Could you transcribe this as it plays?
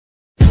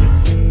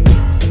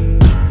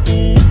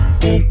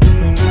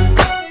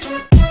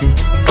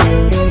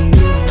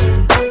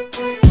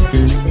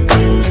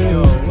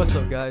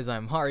guys,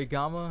 I'm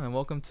Harigama, and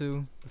welcome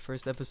to the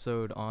first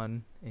episode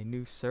on a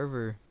new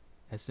server,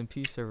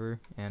 SMP server,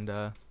 and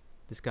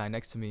this guy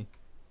next to me,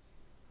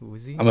 who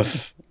is he?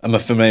 I'm a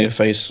familiar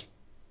face.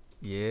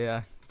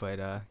 Yeah, but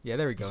yeah,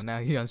 there we go. Now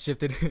he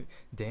unshifted.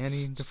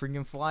 Danny the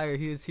freaking flyer.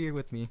 He is here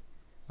with me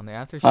on the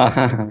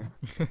Aftershock server.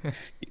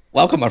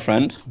 Welcome, my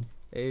friend.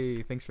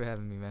 Hey, thanks for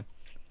having me, man.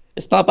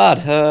 It's not bad.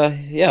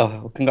 Yeah,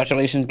 well,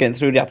 congratulations getting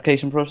through the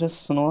application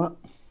process and all that.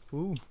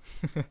 Ooh.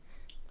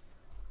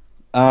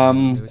 I'm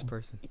the Um, newest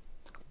person.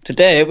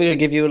 Today we're gonna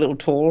give you a little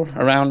tour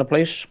around the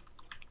place.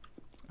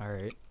 All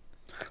right.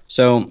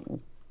 So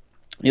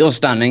you're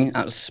standing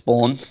at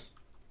spawn,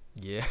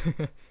 Yeah.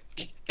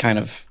 kind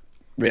of.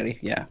 Really,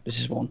 yeah. This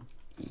is one.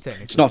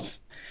 Technically. It's not.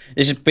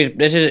 This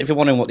is. If you're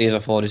wondering what these are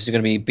for, this is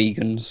gonna be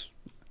beacons.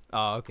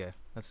 Oh, okay.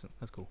 That's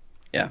cool.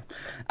 Yeah.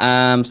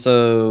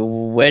 So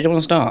where do you want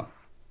to start?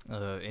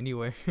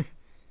 Anywhere.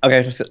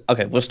 Okay,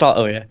 okay, we'll start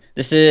over here.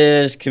 This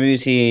is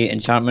community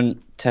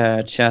enchantment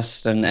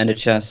chest and ender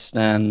chest,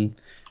 and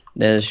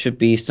there should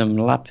be some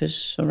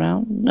lapis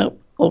around.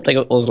 Nope. Oh, they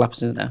got all the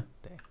lapis in there.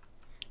 Dang.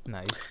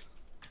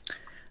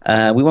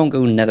 Nice. We won't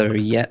go nether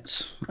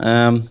yet.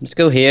 Let's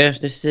go here.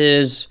 This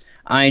is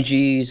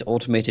IG's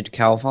automated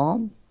cow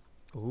farm.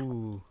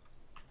 Ooh.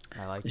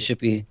 I like There it. should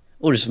be.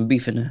 Oh, there's some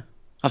beef in there.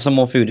 Have some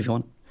more food if you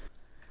want.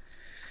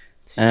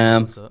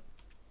 What's up?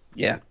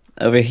 Yeah.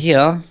 Over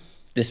here,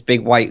 this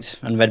big white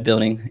and red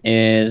building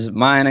is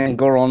mine and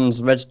Goron's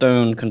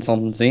redstone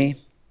consultancy.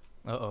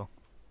 Uh-oh.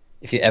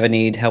 If you ever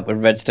need help with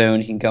redstone,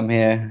 you can come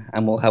here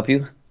and we'll help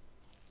you.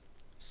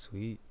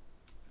 Sweet.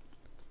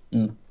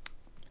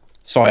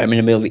 Sorry, I'm in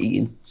the middle of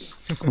eating.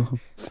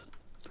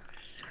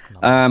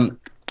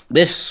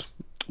 This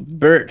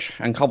birch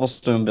and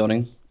cobblestone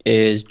building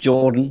is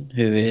Jordan,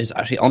 who is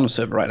actually on the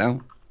server right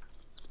now.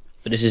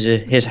 But this is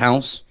his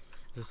house.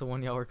 Is this the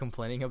one y'all were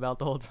complaining about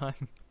the whole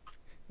time?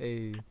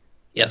 Hey.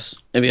 Yes,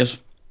 it is.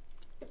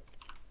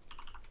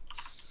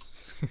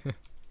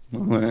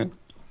 Mr.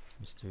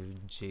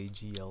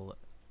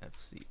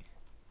 JGLFC.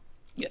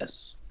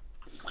 Yes.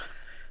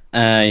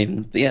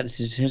 But yeah, this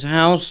is his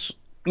house.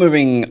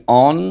 Moving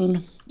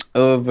on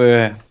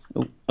over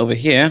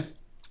here.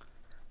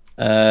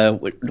 Where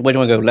do you want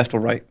to go? Left or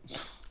right?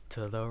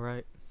 To the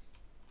right.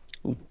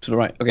 Ooh, to the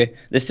right. Okay.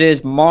 This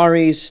is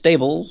Mari's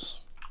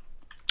stables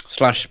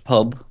 /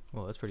 pub.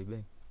 Well, that's pretty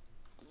big.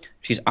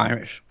 She's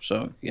Irish,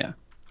 so yeah.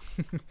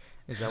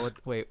 Is that what?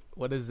 Wait,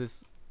 what is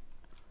this?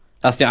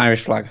 That's the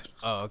Irish flag.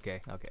 Oh, okay,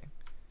 okay.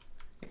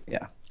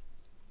 Yeah.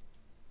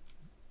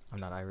 I'm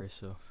not Irish,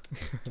 so.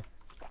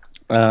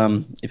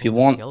 If you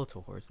want,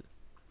 Skeletal horses.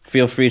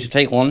 feel free to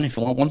take one if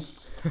you want one.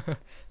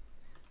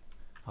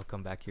 I'll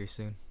come back here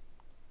soon.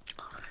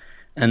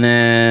 And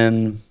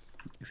then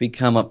if we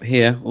come up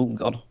here, oh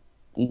god,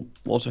 ooh,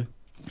 water.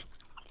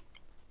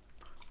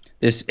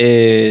 This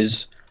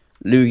is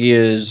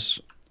Lugia's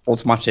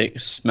automatic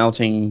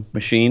smelting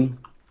machine,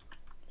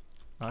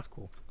 Oh, that's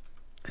cool.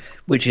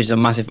 which is a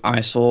massive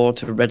eyesore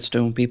to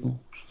redstone people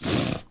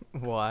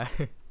Why?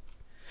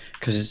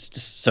 because it's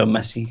just so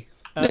messy.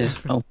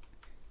 Oh,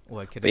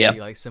 What, could But it yeah. be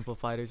like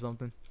simplified or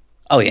something?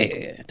 oh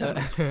yeah,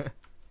 definitely.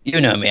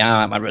 You know me,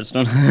 I like my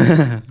redstone.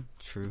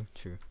 True,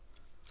 true.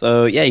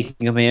 So yeah, you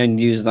can come here and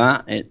use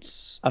that.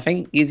 I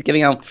think he's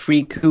giving out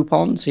free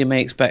coupons, so you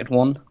may expect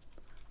one.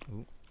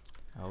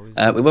 I always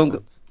We like won't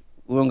coupons.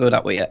 We won't go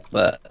that way yet,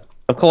 but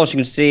of course you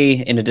can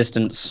see in the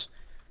distance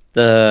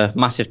the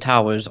massive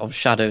towers of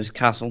Shadow's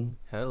castle.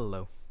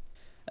 Hello.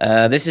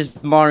 This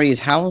is Mari's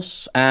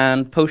house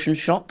and potion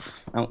shop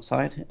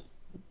outside.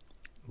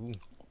 Ooh.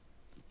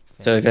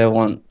 So if Fancy.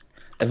 everyone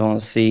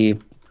wants to see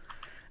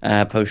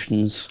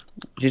potions,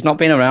 she's not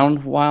been around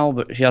a while,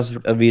 but she has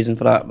a reason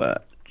for that.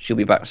 But she'll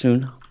be back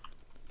soon.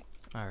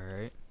 All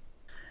right.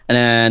 And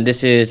then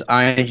this is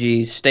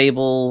IG's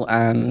stable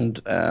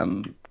and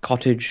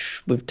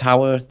cottage with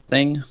tower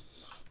thing.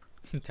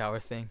 Tower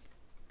thing.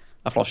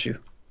 I've lost you.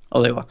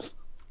 Oh, there you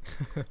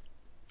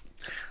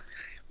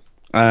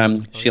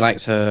are. She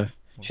likes her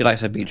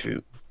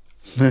beetroot.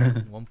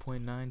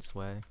 1.9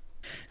 swag.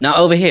 Now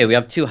over here we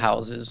have two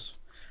houses,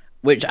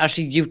 which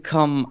actually you've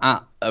come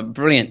at a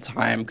brilliant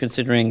time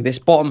considering this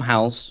bottom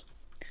house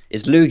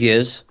is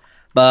Lugia's,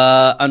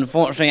 but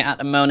unfortunately at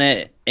the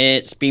moment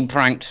it's been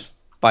pranked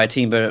by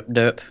Team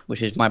Derp,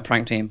 which is my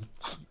prank team.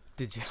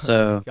 Did you?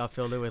 So Y'all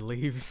filled it with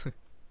leaves?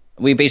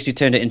 we basically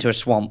turned it into a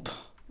swamp,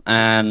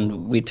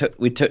 and we took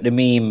the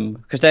meme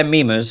because they're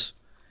memers.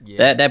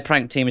 Yeah. Their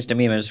prank team is the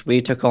memers.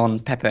 We took on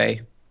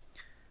Pepe,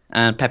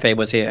 and Pepe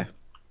was here.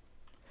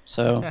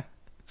 So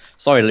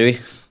sorry, Louis.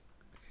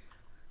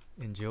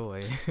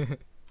 Enjoy.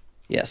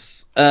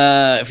 Yes.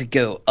 If we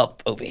go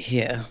up over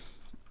here,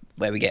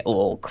 where we get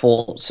all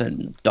quartz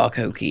and dark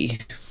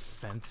oaky,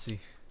 Fancy.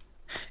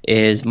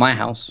 is my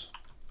house.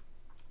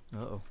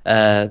 Uh-oh.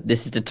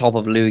 This is the top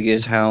of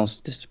Lugia's house.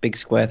 This big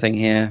square thing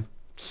here,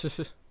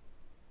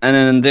 and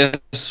then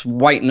this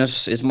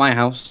whiteness is my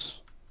house.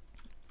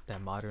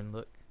 That modern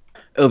look.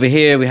 Over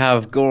here we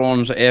have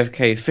Goron's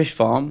AFK fish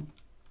farm.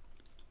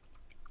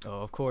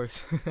 Oh, of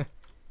course.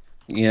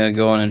 Yeah,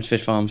 Goron and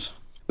fish farms.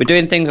 We're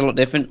doing things a lot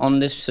different on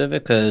this server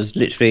because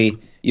literally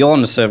you're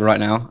on the server right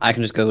now. I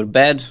can just go to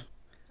bed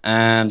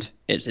and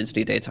it's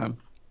instantly daytime.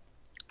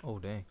 Oh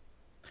dang.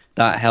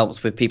 That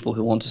helps with people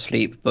who want to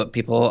sleep, but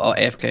people are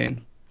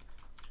AFKing.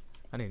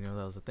 I didn't know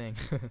that was a thing.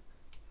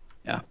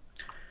 Yeah.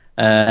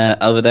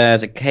 Over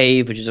there's a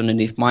cave which is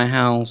underneath my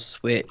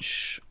house,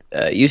 which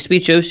used to be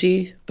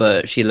Josie,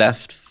 but she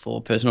left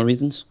for personal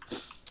reasons.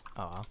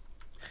 Aw.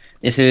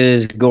 This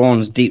is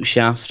Goron's deep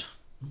shaft,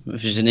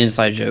 which is an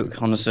inside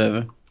joke on the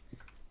server.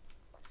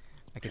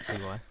 I can see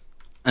why.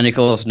 And of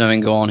course,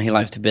 knowing Goron, he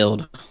likes to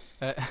build.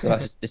 So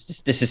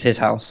this is his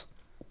house.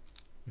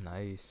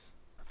 Nice.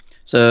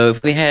 So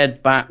if we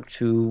head back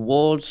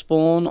towards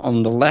spawn,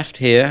 on the left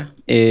here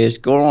is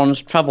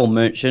Goron's travel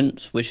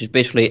merchant, which is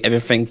basically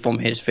everything from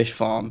his fish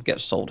farm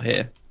gets sold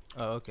here.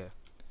 Oh, okay.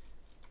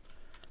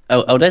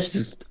 Oh, there's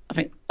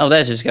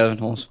his skeleton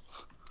horse.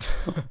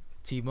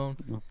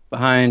 T-bone.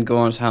 Behind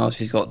Goron's house,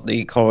 he's got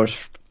the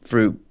chorus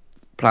fruit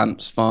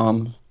plants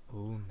farm.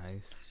 Ooh,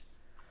 nice.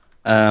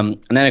 And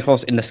then of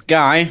course in the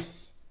sky,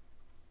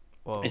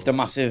 Whoa. it's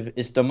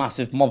the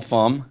massive mob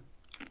farm,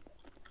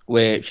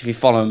 which if you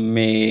follow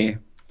me,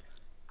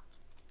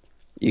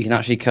 you can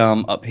actually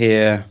come up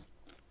here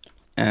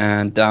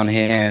and down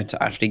here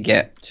to actually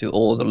get to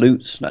all the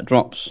loot that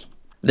drops.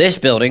 This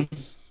building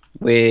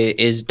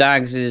is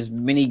Dags'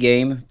 mini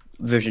game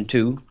version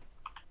 2.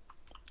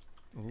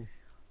 Ooh.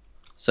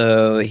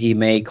 So he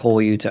may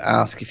call you to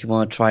ask if you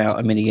want to try out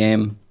a mini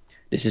game.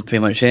 This is pretty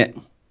much it.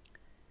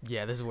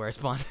 Yeah, this is where I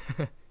spawn.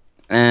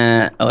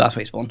 Oh, that's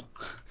where he spawned.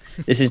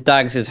 This is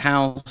Dags'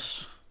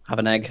 house. Have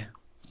an egg.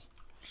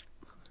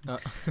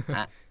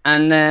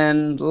 And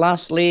then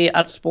lastly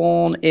at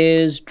spawn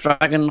is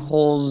Dragon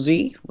Hall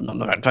Z. No,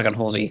 not Dragon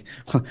Hall Z.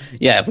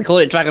 Yeah, we call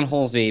it Dragon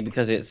Hall Z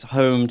because it's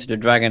home to the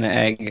dragon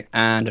egg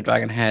and the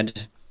dragon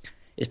head.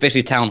 It's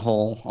basically town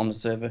hall on the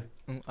server.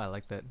 I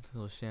like that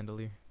little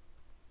chandelier.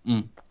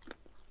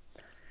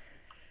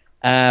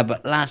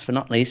 But last but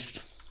not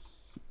least,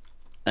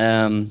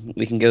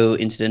 we can go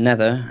into the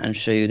nether and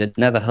show you the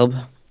nether hub.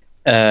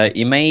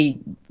 You may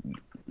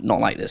not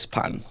like this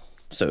pattern,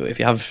 so if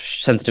you have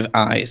sensitive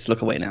eyes,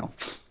 look away now.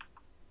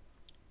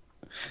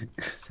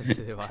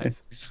 Sensitive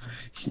eyes.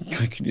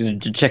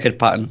 The checkered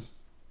pattern.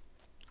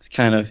 It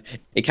kind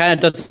of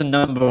does the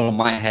number on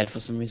my head for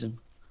some reason.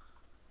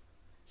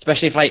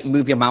 Especially if like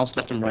move your mouse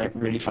left and right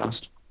really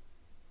fast.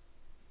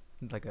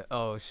 Like a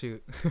oh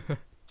shoot.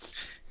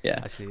 Yeah.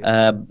 I see it.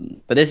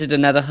 But this is the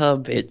nether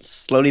hub. It's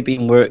slowly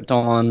being worked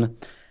on.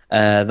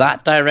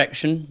 That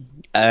direction,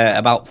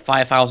 about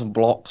 5,000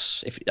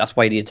 blocks. If that's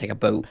why you need to take a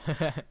boat.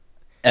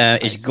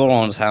 Is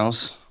Goron's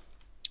house.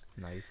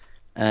 Nice.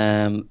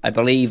 I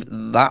believe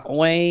that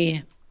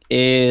way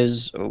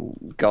is to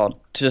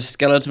the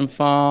skeleton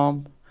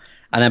farm,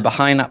 and then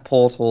behind that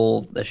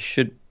portal there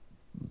should,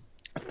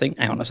 I think.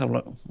 Hang on, let's have a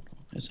look.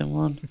 Is there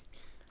one?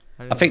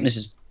 I think this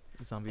is.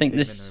 Zombie I think pigmen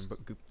this. are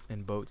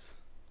in boats.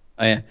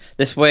 Oh yeah,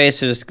 this way is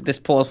to this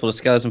portal for the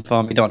skeleton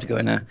farm. You don't have to go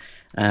in there.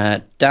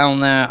 Down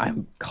there, I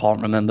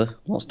can't remember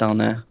what's down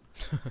there.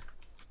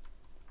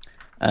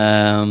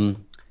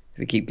 If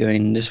we keep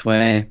going this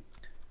way.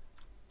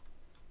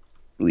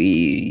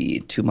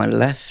 To my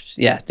left,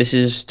 yeah, this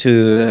is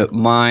to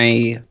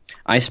my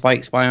ice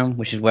spikes biome,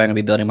 which is where I'm gonna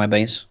be building my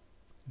base.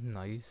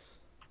 Nice.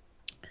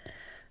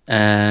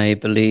 I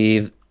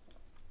believe.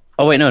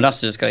 Oh wait, no,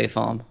 that's the skeleton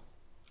farm.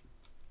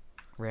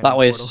 Random That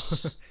way,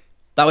 portal.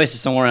 that way to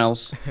somewhere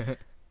else.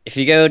 If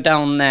you go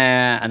down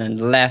there and then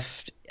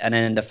left, and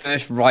then the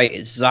first right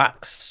is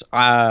Zack's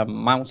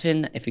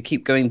mountain. If you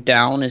keep going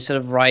down instead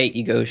of right,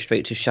 you go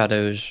straight to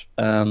Shadows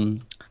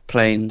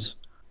plains.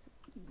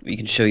 We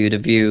can show you the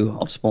view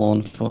of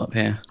spawn from up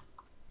here.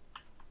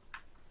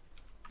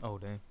 Oh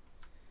dang.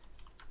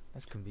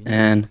 That's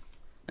convenient.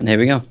 And here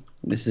we go.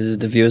 This is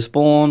the view of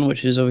spawn,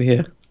 which is over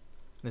here.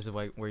 This is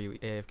like where you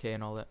AFK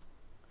and all that.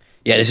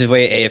 Yeah, this is where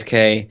you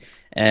AFK.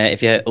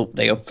 If you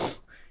there you go.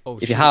 Oh,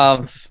 if you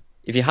have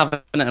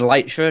an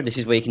elytra, this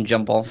is where you can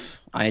jump off.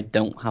 I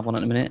don't have one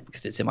at the minute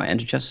because it's in my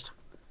ender chest.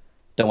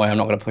 Don't worry, I'm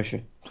not gonna push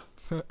you.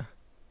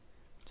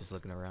 Just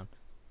looking around.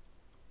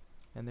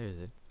 And there's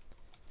it.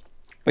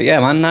 But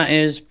yeah, man, that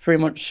is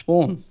pretty much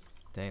spawn.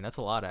 Dang, that's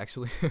a lot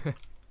actually.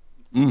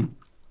 Mm.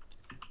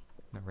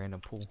 A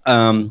random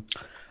pool.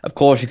 Of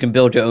course, you can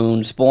build your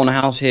own spawn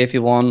house here if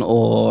you want,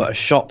 or a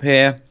shop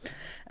here.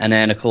 And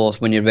then, of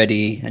course, when you're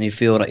ready and you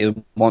feel like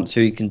you want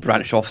to, you can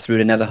branch off through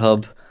the nether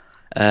hub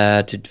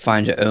to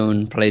find your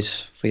own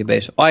place for your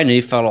base. I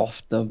nearly fell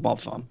off the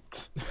mob farm.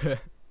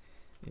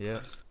 Yeah,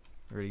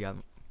 already got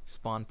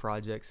spawn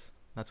projects.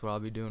 That's what I'll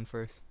be doing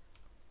first.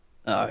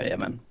 Oh, yeah,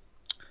 man.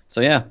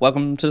 So, yeah,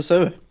 welcome to the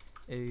server.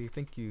 Hey,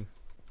 thank you.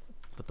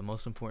 But the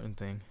most important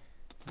thing,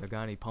 there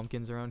got any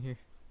pumpkins around here?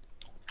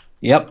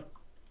 Yep.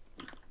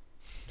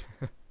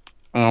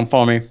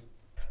 Follow me.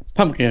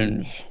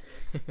 Pumpkins.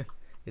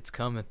 It's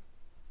coming.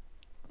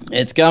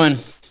 It's coming.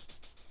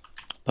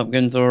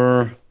 Pumpkins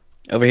are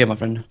over here, my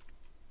friend.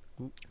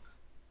 Oh.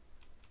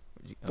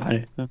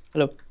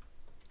 Hello.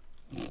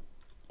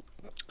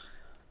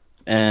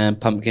 and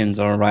pumpkins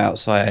are right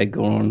outside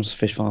Goron's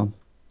fish farm.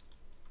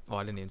 Oh,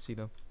 I didn't even see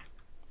them.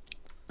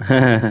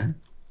 But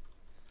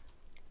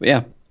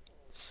yeah.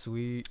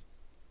 Sweet.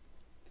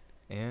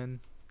 And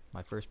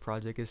my first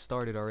project is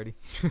started already.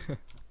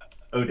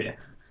 Oh dear.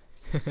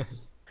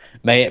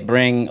 May it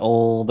bring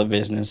all the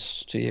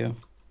business to you.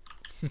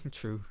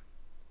 True.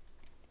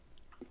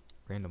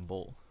 Random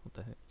bowl. What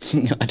the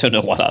heck? I don't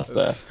know what that's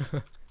there.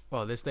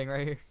 Well, this thing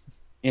right here.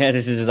 Yeah,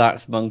 this is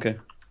Zach's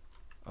bunker.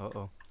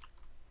 Uh-oh.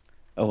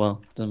 Oh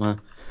well, doesn't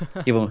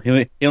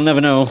matter. He'll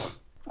never know.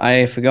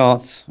 I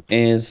forgot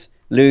is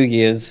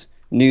Lugia's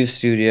new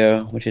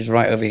studio, which is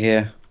right over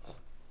here.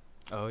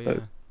 Oh yeah.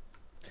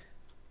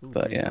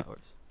 But green yeah. flowers.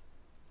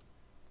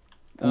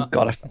 Oh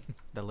God,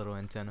 That little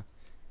antenna.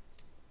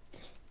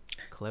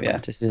 Clever. yeah,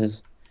 this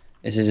is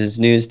his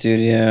new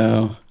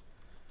studio,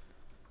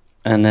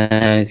 and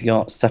then he's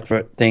got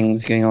separate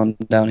things going on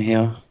down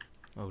here.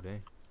 Oh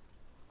dang.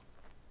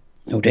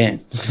 Oh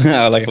dang!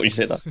 I like it when you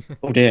say that.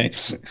 Oh dang!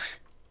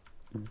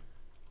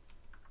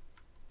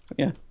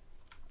 Yeah.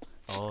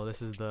 Oh,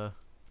 this is the.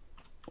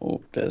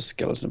 Oh, there's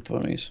skeleton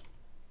ponies.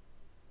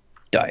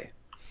 Die,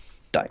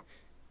 die,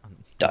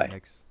 die,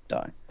 Next.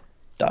 die,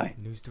 die,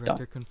 News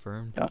director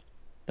confirmed.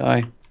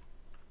 die.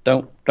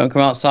 Don't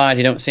come outside.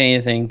 You don't see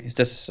anything. It's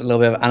just a little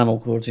bit of animal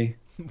cruelty.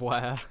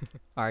 Wow.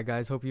 Alright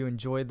guys, hope you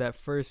enjoyed that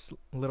first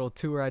little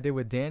tour I did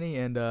with Danny,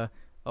 and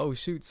oh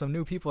shoot, some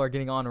new people are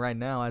getting on right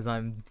now as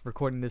I'm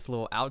recording this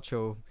little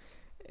outro.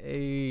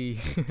 Hey,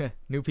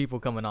 new people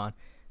coming on.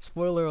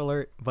 Spoiler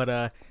alert,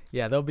 but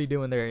yeah, they'll be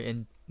doing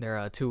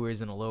their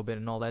tours in a little bit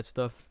and all that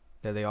stuff.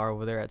 There they are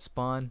over there at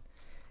Spawn.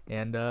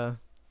 And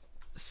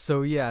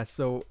so yeah,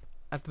 so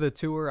after the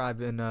tour I've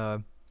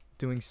been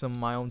doing some of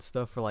my own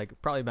stuff for like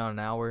probably about an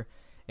hour,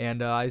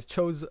 and I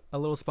chose a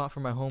little spot for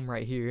my home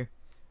right here,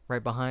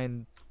 right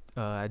behind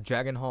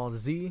Dragon Hall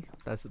Z.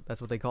 That's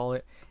what they call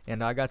it.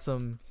 And I got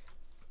some,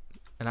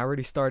 and I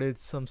already started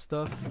some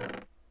stuff.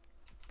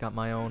 Got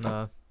my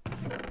own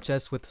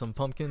chest with some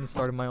pumpkins.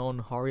 Started my own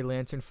Hari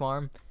Lantern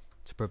farm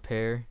to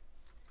prepare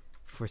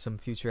for some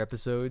future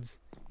episodes.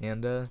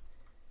 And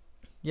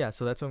yeah,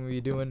 so that's what I'm gonna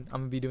be doing.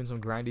 I'm gonna be doing some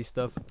grindy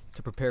stuff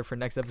to prepare for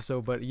next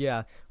episode. But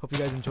yeah, hope you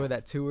guys enjoy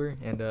that tour,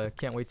 and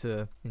can't wait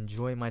to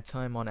enjoy my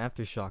time on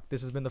Aftershock.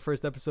 This has been the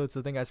first episode, so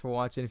thank you guys for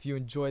watching. If you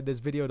enjoyed this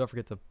video, don't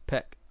forget to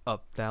peck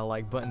up that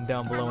like button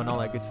down below and all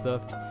that good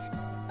stuff. So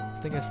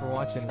thank you guys for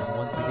watching.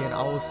 Once again,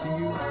 I will see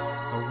you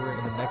over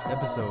in the next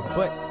episode.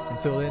 But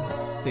until then,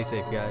 stay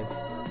safe,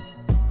 guys.